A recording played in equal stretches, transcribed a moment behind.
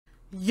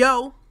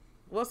Yo,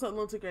 what's up,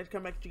 Lunatic Rage?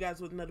 Come back to you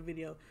guys with another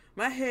video.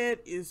 My head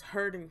is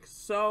hurting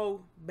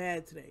so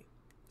bad today,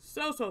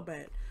 so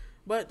bad,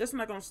 but that's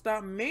not gonna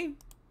stop me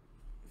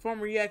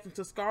from reacting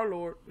to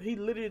Scarlxrd. He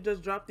literally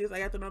just dropped this. I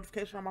got the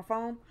notification on my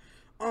phone.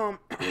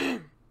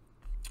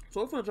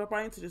 So we're gonna jump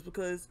right into this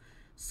because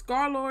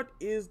Scarlxrd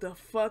is the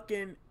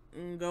fucking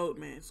GOAT,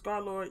 man.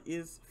 Scarlxrd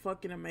is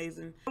fucking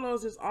amazing. Scarlxrd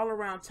is just all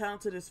around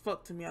talented as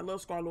fuck to me. I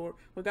love Scarlxrd.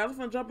 But guys, we're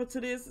gonna jump into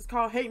this. It's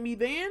called Hate Me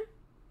Then.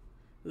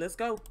 Let's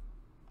go.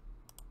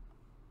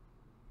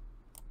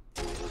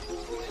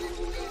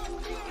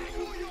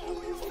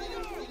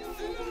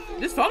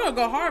 This photo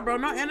go hard, bro.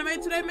 Not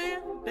anime today,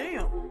 man.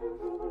 Damn.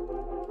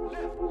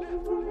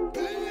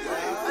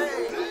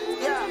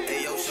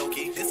 Hey, yo,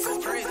 Shoki, this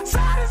so crazy.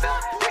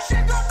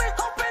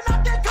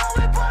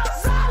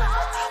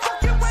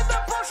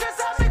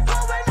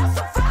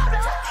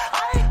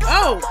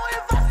 Oh.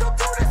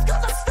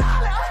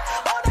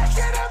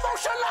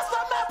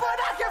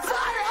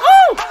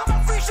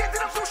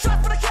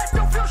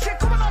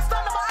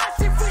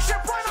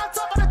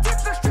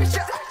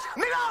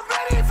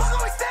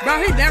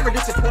 Bro, he never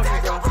disappointed me,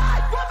 bro.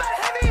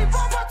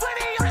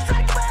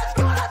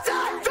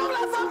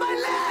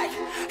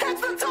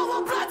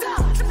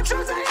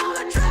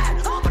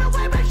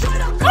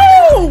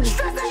 Oh!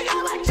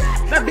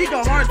 That beat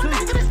go hard too.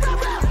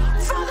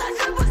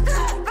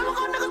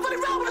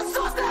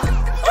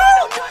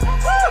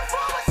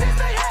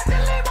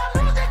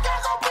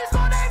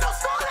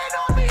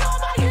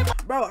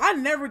 Bro, I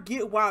never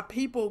get why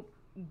people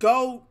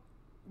go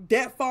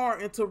that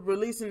far into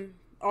releasing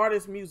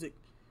artist music.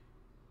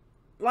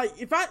 Like,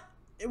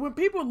 when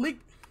people leak,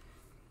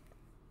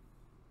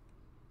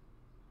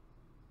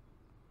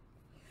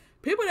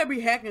 people that be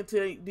hacking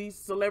to these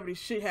celebrities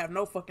shit have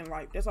no fucking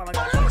life. That's all I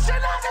got.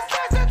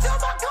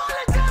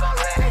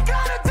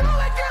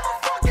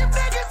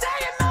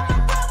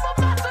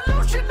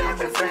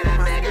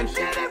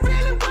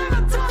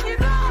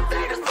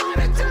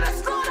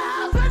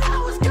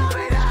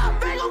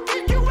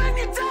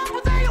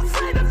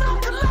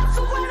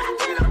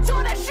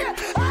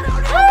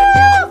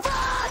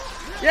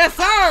 Yes,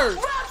 sir.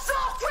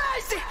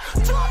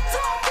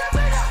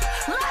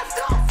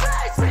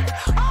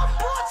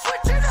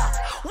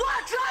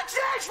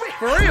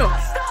 For real.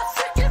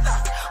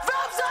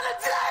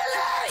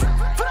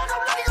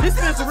 This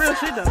is some real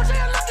shit though.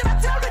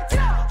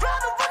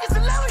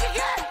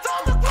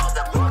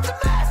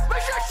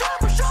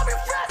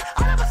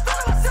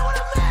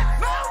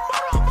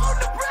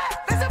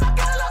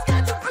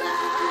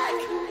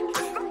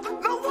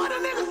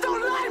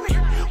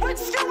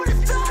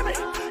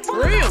 For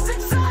real.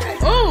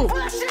 Oh,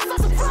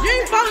 you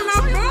ain't falling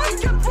off, bro.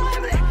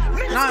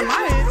 Not in my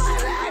head.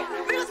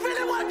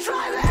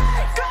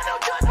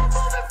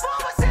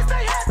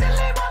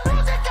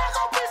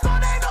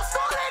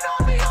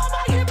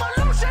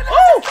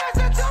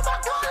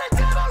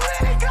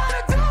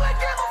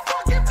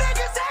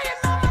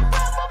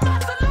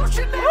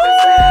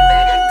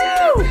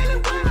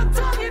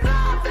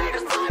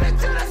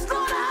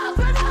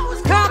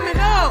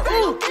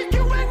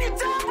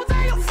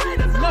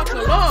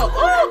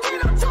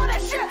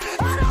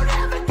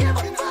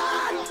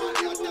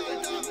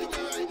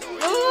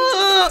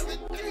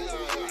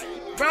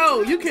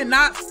 Bro, you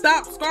cannot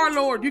stop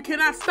Scarlxrd. You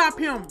cannot stop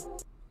him.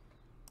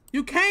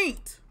 You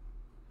can't.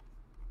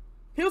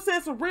 He'll say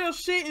some real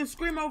shit in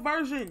Screamo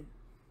version.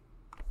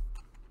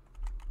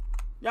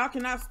 Y'all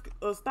cannot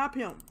stop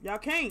him. Y'all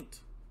can't.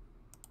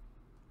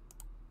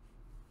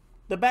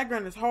 The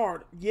background is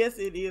hard. Yes,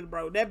 it is,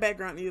 bro. That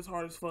background is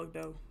hard as fuck,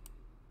 though.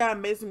 God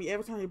amazes me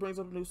every time he brings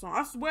up a new song.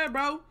 I swear,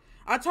 bro.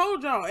 I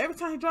told y'all, every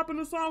time he drop a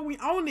new song, we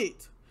own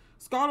it.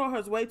 Scarlxrd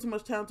has way too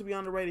much talent to be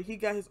underrated. He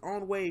got his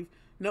own wave.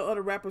 No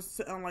other rappers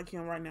sound like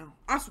him right now.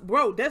 I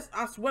swear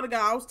to God,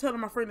 I was telling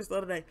my friend this the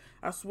other day.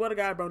 I swear to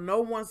God, bro,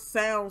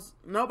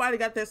 nobody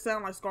got that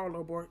sound like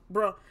Scarlxrd, bro.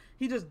 Bro,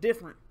 he just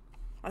different.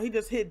 He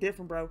just hit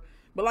different, bro.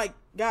 But like,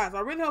 guys, I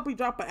really hope he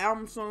drop an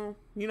album soon.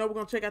 You know, we're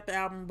gonna check out the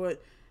album,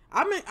 but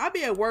I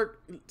be at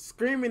work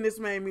screaming this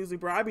man music,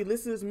 bro. I be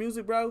listening to this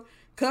music, bro.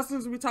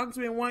 Customers be talking to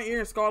me in one ear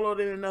and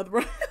Scarlxrd in another,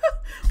 bro.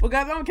 Well,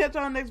 guys, I'm gonna catch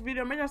y'all in the next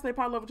video. Make sure y'all stay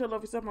positive,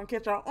 love yourself. I'm gonna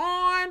catch y'all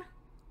on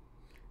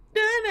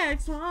the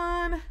next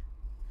one.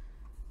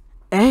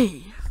 Hey.